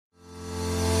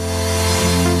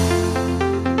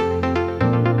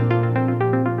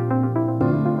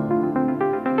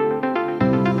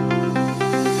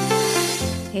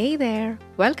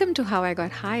Welcome to How I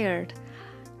Got Hired.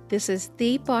 This is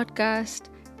the podcast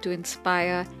to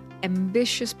inspire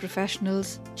ambitious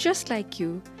professionals just like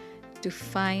you to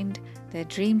find their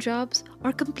dream jobs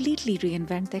or completely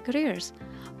reinvent their careers.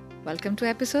 Welcome to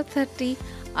episode 30.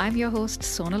 I'm your host,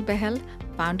 Sonal Behel,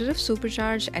 founder of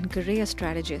SuperCharge and career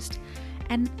strategist.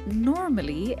 And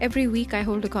normally, every week I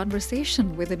hold a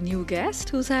conversation with a new guest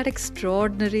who's had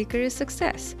extraordinary career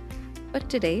success. But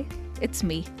today, it's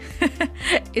me.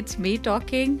 It's me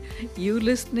talking, you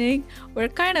listening. We're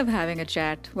kind of having a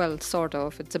chat. Well, sort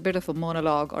of. It's a bit of a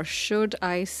monologue, or should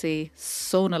I say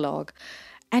sonalogue.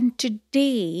 And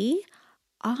today,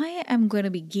 I am going to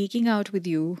be geeking out with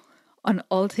you on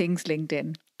all things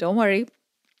LinkedIn. Don't worry.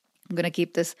 I'm going to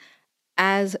keep this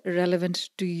as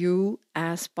relevant to you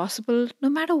as possible, no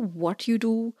matter what you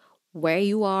do, where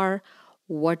you are,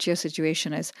 what your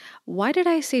situation is. Why did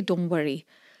I say don't worry?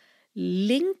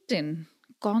 LinkedIn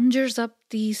conjures up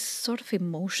these sort of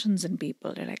emotions in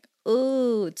people. They're like,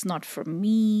 oh, it's not for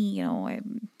me.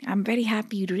 I'm very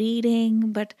happy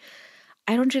reading, but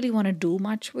I don't really want to do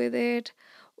much with it.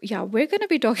 Yeah, we're going to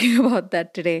be talking about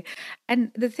that today.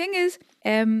 And the thing is,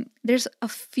 there's a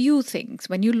few things.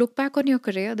 When you look back on your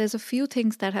career, there's a few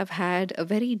things that have had a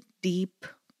very deep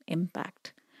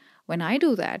impact. When I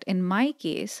do that, in my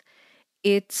case,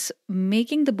 it's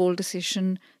making the bold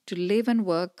decision to live and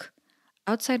work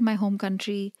outside my home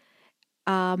country,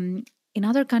 in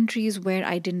other countries where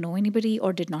I didn't know anybody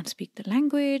or did not speak the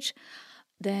language.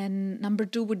 Then number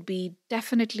 2 would be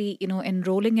definitely,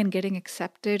 enrolling and getting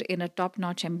accepted in a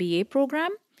top-notch MBA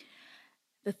program.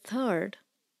 The third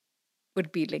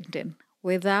would be LinkedIn,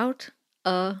 without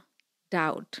a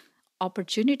doubt.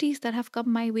 Opportunities that have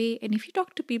come my way. And if you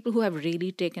talk to people who have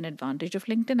really taken advantage of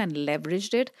LinkedIn and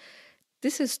leveraged it,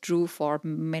 this is true for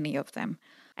many of them.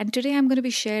 And today I'm going to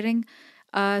be sharing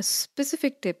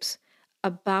specific tips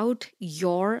about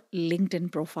your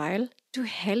LinkedIn profile to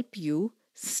help you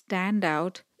stand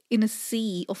out in a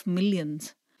sea of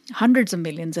millions, hundreds of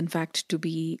millions, in fact, to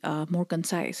be more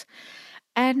concise.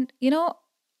 And,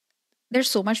 there's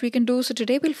so much we can do. So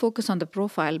today we'll focus on the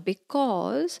profile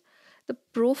because the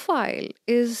profile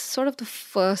is sort of the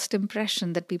first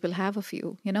impression that people have of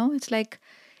you. It's like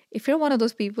if you're one of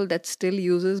those people that still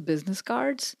uses business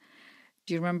cards.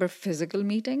 Do you remember physical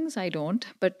meetings? I don't.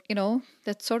 But,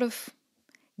 that sort of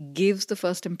gives the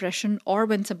first impression. Or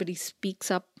when somebody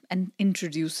speaks up and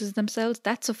introduces themselves,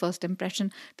 that's a first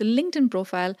impression. The LinkedIn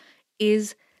profile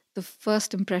is the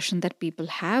first impression that people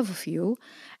have of you.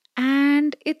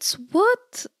 And it's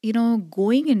worth,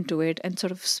 going into it and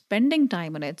sort of spending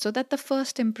time on it so that the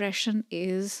first impression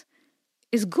is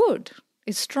good,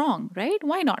 is strong, right?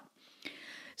 Why not?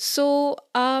 So,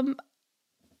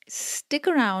 stick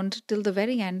around till the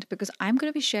very end because I'm going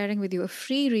to be sharing with you a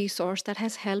free resource that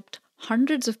has helped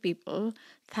hundreds of people,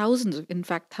 thousands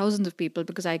of people,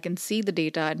 because I can see the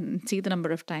data and see the number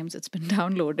of times it's been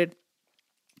downloaded.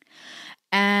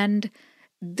 And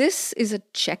this is a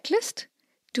checklist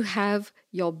to have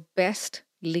your best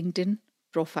LinkedIn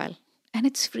profile. And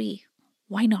it's free.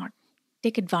 Why not?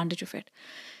 Take advantage of it.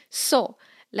 So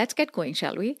let's get going,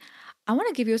 shall we? I want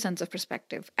to give you a sense of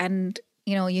perspective. And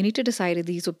you need to decide are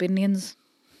these opinions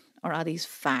or are these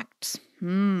facts?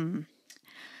 The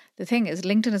thing is,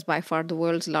 LinkedIn is by far the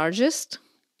world's largest,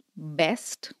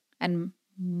 best, and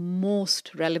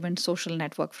most relevant social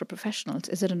network for professionals.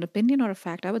 Is it an opinion or a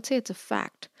fact? I would say it's a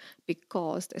fact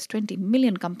because there's 20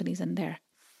 million companies in there,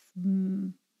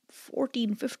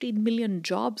 14, 15 million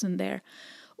jobs in there.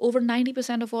 Over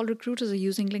 90% of all recruiters are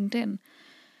using LinkedIn.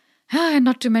 And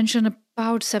not to mention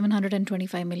about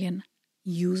 725 million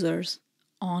users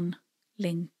on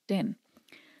LinkedIn.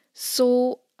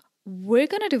 So we're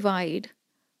going to divide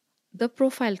the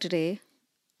profile today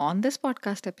on this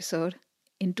podcast episode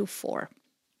into 4.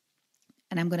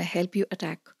 And I'm going to help you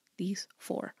attack these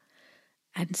 4.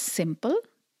 And simple,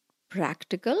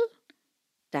 practical,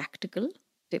 tactical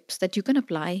tips that you can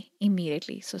apply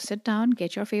immediately. So sit down,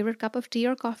 get your favorite cup of tea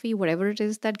or coffee, whatever it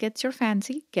is that gets your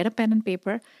fancy, get a pen and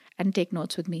paper and take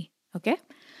notes with me. Okay?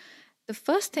 The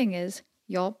first thing is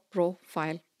your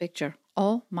profile picture.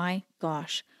 Oh my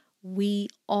gosh. We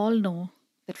all know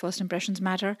that first impressions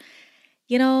matter.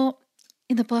 In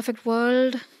the perfect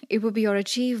world, it would be your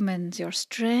achievements, your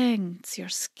strengths, your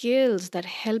skills that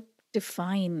help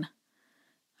define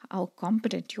how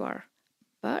competent you are.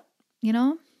 But,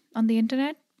 on the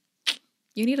internet,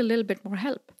 you need a little bit more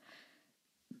help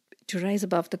to rise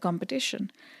above the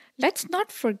competition. Let's not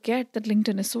forget that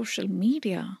LinkedIn is social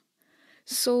media.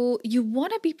 So you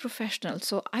want to be professional.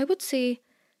 So I would say,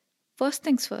 first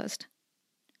things first,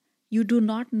 You do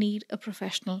not need a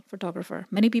professional photographer.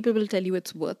 Many people will tell you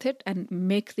it's worth it and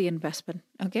make the investment.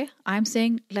 Okay. I'm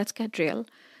saying let's get real.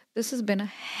 This has been a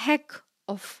heck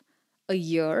of a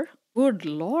year. Good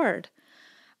Lord.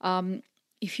 Um,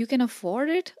 if you can afford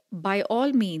it, by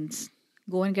all means,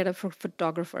 go and get a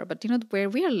photographer. But where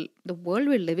we are, the world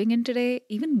we're living in today,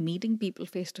 even meeting people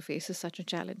face to face is such a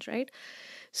challenge, right?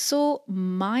 So,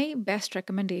 my best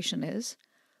recommendation is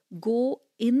go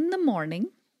in the morning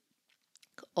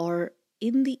or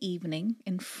in the evening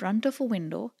in front of a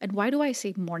window. And why do I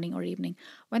say morning or evening?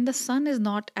 When the sun is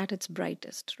not at its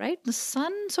brightest, right? The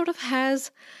sun sort of has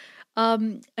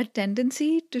a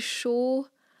tendency to show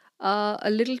a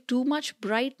little too much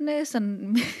brightness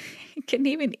and can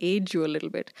even age you a little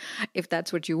bit if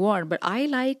that's what you want. But I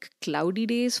like cloudy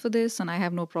days for this, and I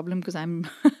have no problem because I'm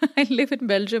I live in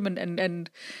Belgium, and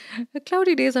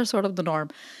cloudy days are sort of the norm.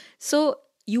 So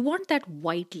you want that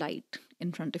white light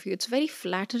in front of you. It's very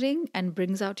flattering and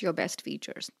brings out your best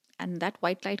features. And that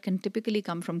white light can typically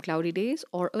come from cloudy days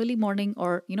or early morning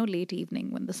or late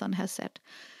evening when the sun has set.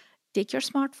 Take your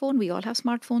smartphone. We all have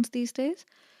smartphones these days.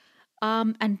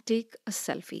 And take a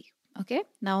selfie. Okay.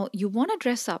 Now you want to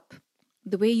dress up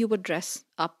the way you would dress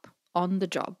up on the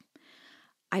job.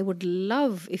 I would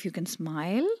love if you can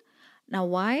smile. Now,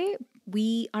 why?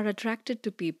 We are attracted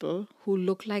to people who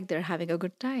look like they're having a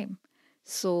good time.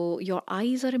 So, your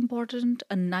eyes are important.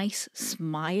 A nice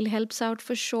smile helps out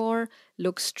for sure.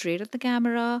 Look straight at the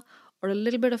camera or a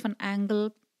little bit of an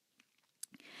angle.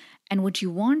 And what you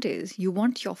want is you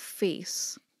want your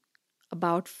face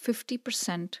about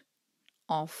 50%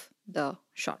 of the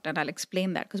shot. And I'll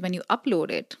explain that because when you upload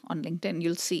it on LinkedIn,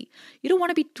 you'll see you don't want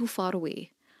to be too far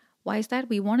away. Why is that?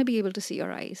 We want to be able to see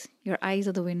your eyes. Your eyes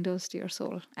are the windows to your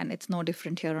soul, and it's no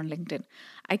different here on LinkedIn.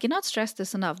 I cannot stress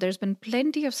this enough. There's been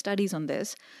plenty of studies on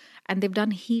this, and they've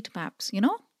done heat maps.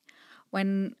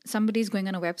 When somebody's going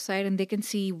on a website and they can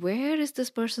see where is this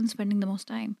person spending the most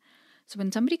time. So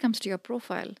when somebody comes to your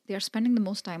profile, they are spending the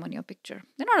most time on your picture.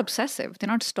 They're not obsessive. They're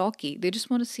not stalky. They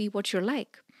just want to see what you're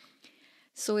like.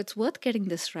 So it's worth getting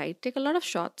this right. Take a lot of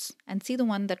shots and see the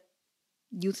one that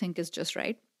you think is just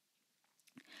right.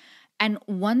 And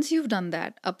once you've done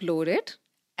that, upload it.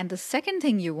 And the second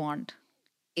thing you want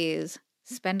is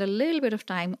spend a little bit of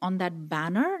time on that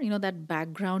banner, that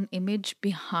background image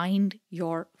behind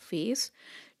your face.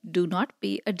 Do not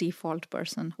be a default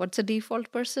person. What's a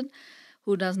default person?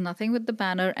 Who does nothing with the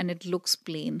banner and it looks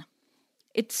plain.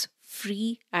 It's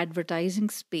free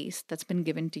advertising space that's been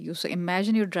given to you. So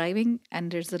imagine you're driving and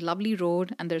there's a lovely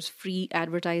road and there's free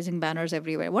advertising banners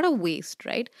everywhere. What a waste,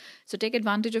 right? So take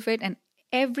advantage of it. And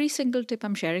every single tip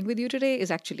I'm sharing with you today is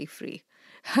actually free.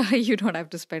 You don't have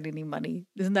to spend any money.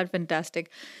 Isn't that fantastic?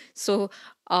 So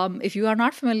if you are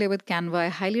not familiar with Canva, I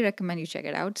highly recommend you check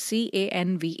it out.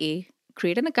 Canva.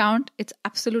 Create an account. It's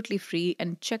absolutely free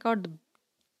and check out the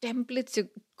templates you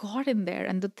got in there.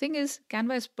 And the thing is,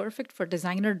 Canva is perfect for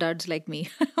designer duds like me.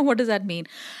 What does that mean?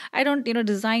 I don't,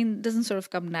 design doesn't sort of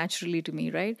come naturally to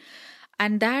me, right?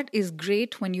 And that is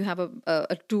great when you have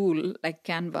a tool like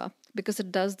Canva because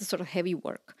it does the sort of heavy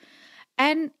work.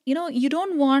 And, you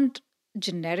don't want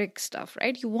generic stuff,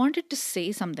 right? You want it to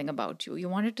say something about you. You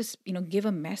want it to, give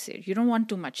a message. You don't want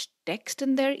too much text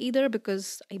in there either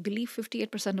because I believe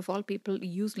 58% of all people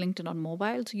use LinkedIn on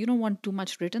mobile. So you don't want too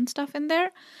much written stuff in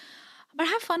there. But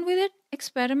have fun with it.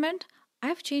 Experiment.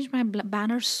 I've changed my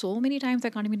banner so many times I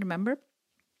can't even remember.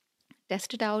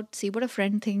 Test it out. See what a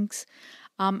friend thinks.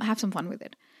 Have some fun with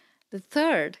it. The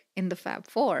third in the Fab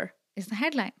Four is the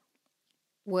headline.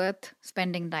 Worth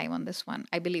spending time on this one.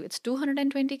 I believe it's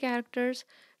 220 characters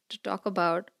to talk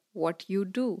about what you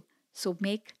do. So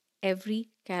make every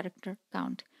character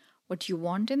count. What you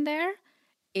want in there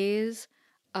is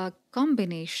a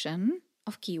combination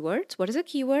of keywords. What is a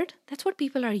keyword? That's what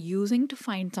people are using to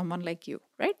find someone like you,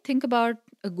 right? Think about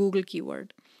a Google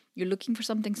keyword. You're looking for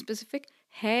something specific.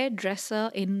 Hairdresser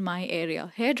in my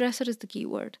area. Hairdresser is the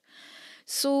keyword.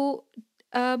 So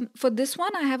for this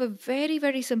one, I have a very,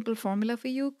 very simple formula for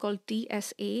you called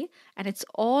TSA, and it's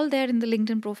all there in the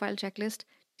LinkedIn profile checklist.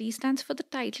 T stands for the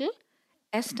title,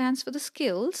 S stands for the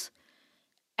skills,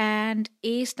 and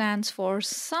A stands for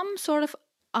some sort of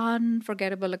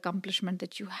unforgettable accomplishment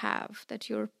that you have that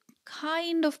you're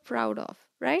kind of proud of,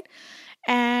 right?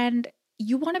 And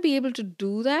you want to be able to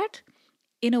do that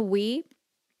in a way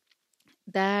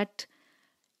that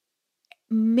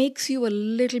makes you a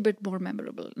little bit more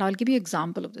memorable. Now, I'll give you an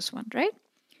example of this one, right?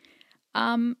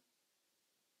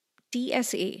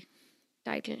 TSA,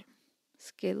 title,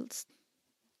 skills,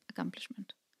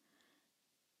 accomplishment.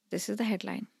 This is the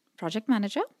headline. Project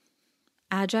manager,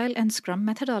 agile and scrum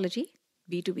methodology,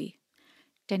 B2B.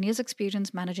 10 years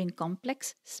experience managing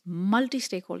complex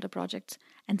multi-stakeholder projects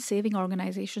and saving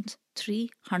organizations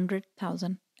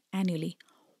 300,000 annually.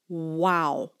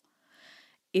 Wow.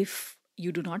 If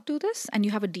you do not do this and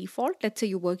you have a default, let's say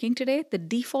you're working today, the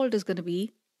default is going to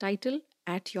be title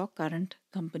at your current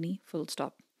company, full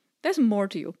stop. There's more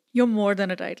to you. You're more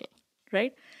than a title,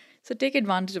 right? So take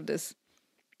advantage of this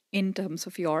in terms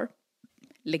of your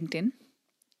LinkedIn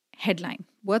headline.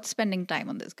 Worth spending time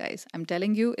on this, guys. I'm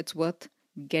telling you, it's worth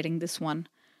getting this one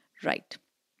right.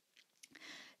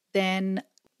 Then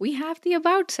we have the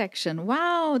about section.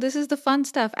 Wow, this is the fun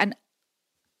stuff. And,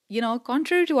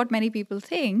 contrary to what many people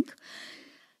think,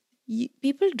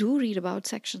 people do read about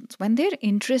sections. When they're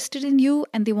interested in you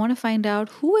and they want to find out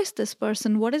who is this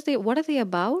person, what are they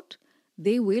about,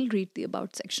 they will read the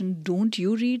about section. Don't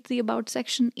you read the about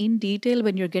section in detail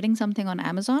when you're getting something on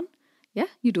Amazon? Yeah,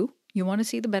 you do. You want to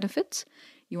see the benefits.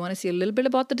 You want to see a little bit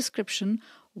about the description.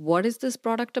 What is this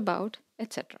product about,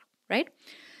 etc. Right?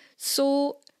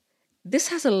 So this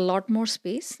has a lot more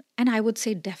space, and I would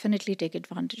say definitely take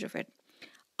advantage of it.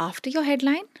 After your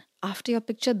headline, after your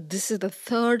picture, this is the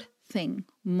third thing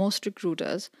most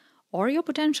recruiters or your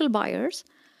potential buyers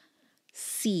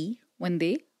see when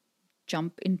they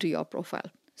jump into your profile.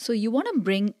 So you want to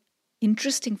bring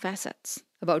interesting facets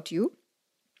about you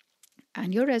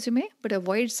and your resume, but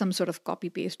avoid some sort of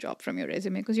copy-paste job from your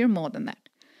resume because you're more than that.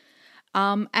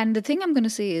 And the thing I'm going to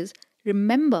say is,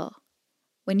 remember,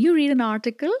 when you read an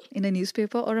article in a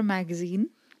newspaper or a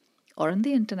magazine or on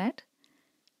the internet,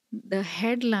 the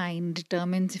headline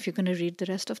determines if you're going to read the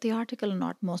rest of the article or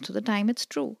not. Most of the time it's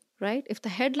true, right? If the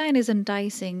headline is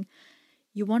enticing,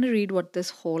 you want to read what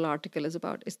this whole article is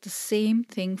about. It's the same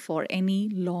thing for any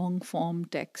long form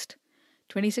text.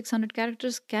 2,600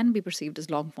 characters can be perceived as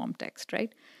long form text,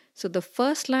 right? So the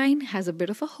first line has a bit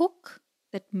of a hook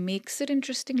that makes it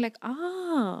interesting, like,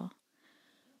 I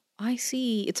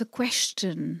see, it's a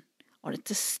question or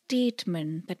it's a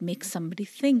statement that makes somebody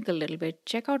think a little bit.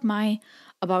 Check out my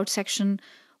about section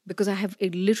because I have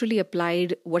literally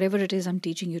applied whatever it is I'm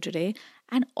teaching you today,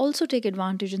 and also take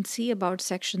advantage and see about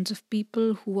sections of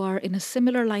people who are in a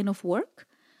similar line of work.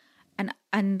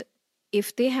 And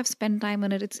if they have spent time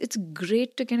on it, it's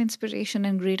great to get inspiration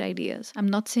and great ideas. I'm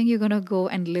not saying you're going to go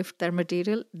and lift their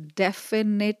material.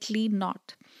 Definitely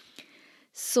not.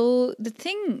 So the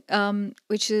thing,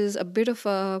 which is a bit of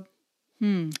a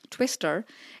twister,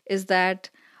 is that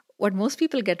what most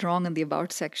people get wrong in the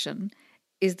about section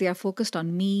is they are focused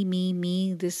on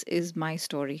me. This is my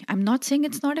story. I'm not saying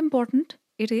it's not important.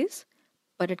 It is,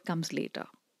 but it comes later.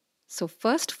 So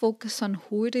first focus on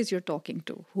who it is you're talking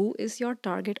to. Who is your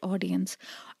target audience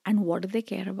and what do they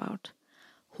care about?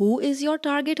 Who is your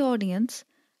target audience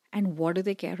and what do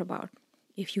they care about?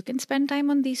 If you can spend time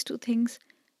on these two things,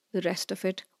 the rest of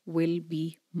it will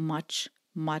be much,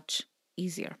 much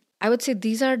easier. I would say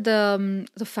these are the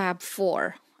Fab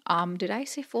Four. Did I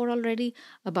say four already?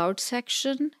 About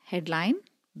section, headline,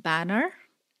 banner,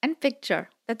 and picture.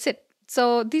 That's it.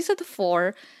 So these are the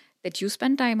four that you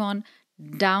spend time on.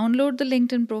 Download the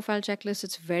LinkedIn profile checklist.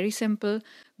 It's very simple.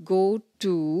 Go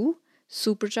to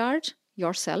SuperCharge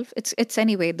yourself. It's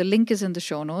anyway, the link is in the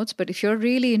show notes, but if you're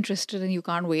really interested and you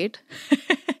can't wait,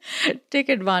 take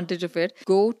advantage of it.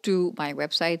 Go to my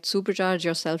website,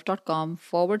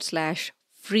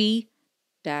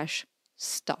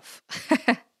 superchargeyourself.com/free-stuff.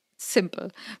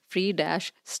 Simple,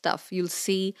 free-stuff. You'll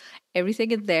see everything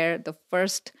in there. The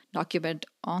first document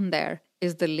on there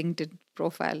is the LinkedIn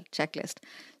profile checklist.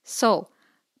 So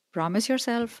promise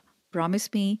yourself,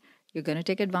 promise me, you're going to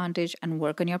take advantage and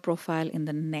work on your profile in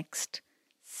the next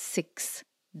 6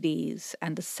 days.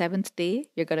 And the 7th day,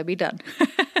 you're going to be done.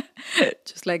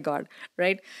 Just like God,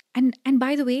 right? And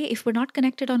by the way, if we're not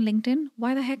connected on LinkedIn,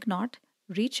 why the heck not?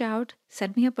 Reach out,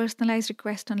 send me a personalized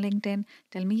request on LinkedIn.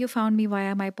 Tell me you found me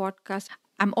via my podcast.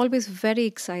 I'm always very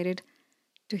excited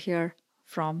to hear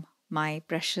from my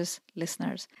precious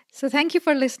listeners. So thank you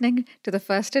for listening to the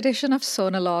first edition of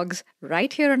Sonalogues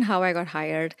right here on How I Got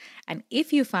Hired. And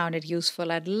if you found it useful,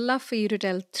 I'd love for you to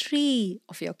tell 3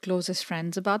 of your closest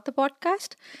friends about the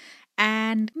podcast.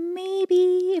 And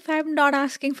maybe, if I'm not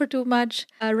asking for too much,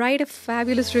 write a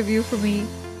fabulous review for me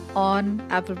on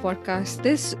Apple Podcasts.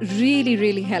 This really,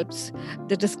 really helps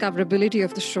the discoverability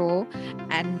of the show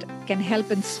and can help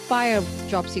inspire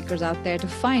job seekers out there to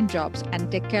find jobs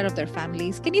and take care of their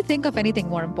families. Can you think of anything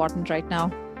more important right now?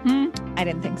 I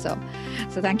didn't think so.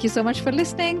 So thank you so much for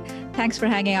listening. Thanks for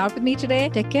hanging out with me today.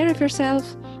 Take care of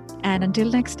yourself. And until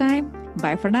next time,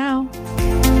 bye for now.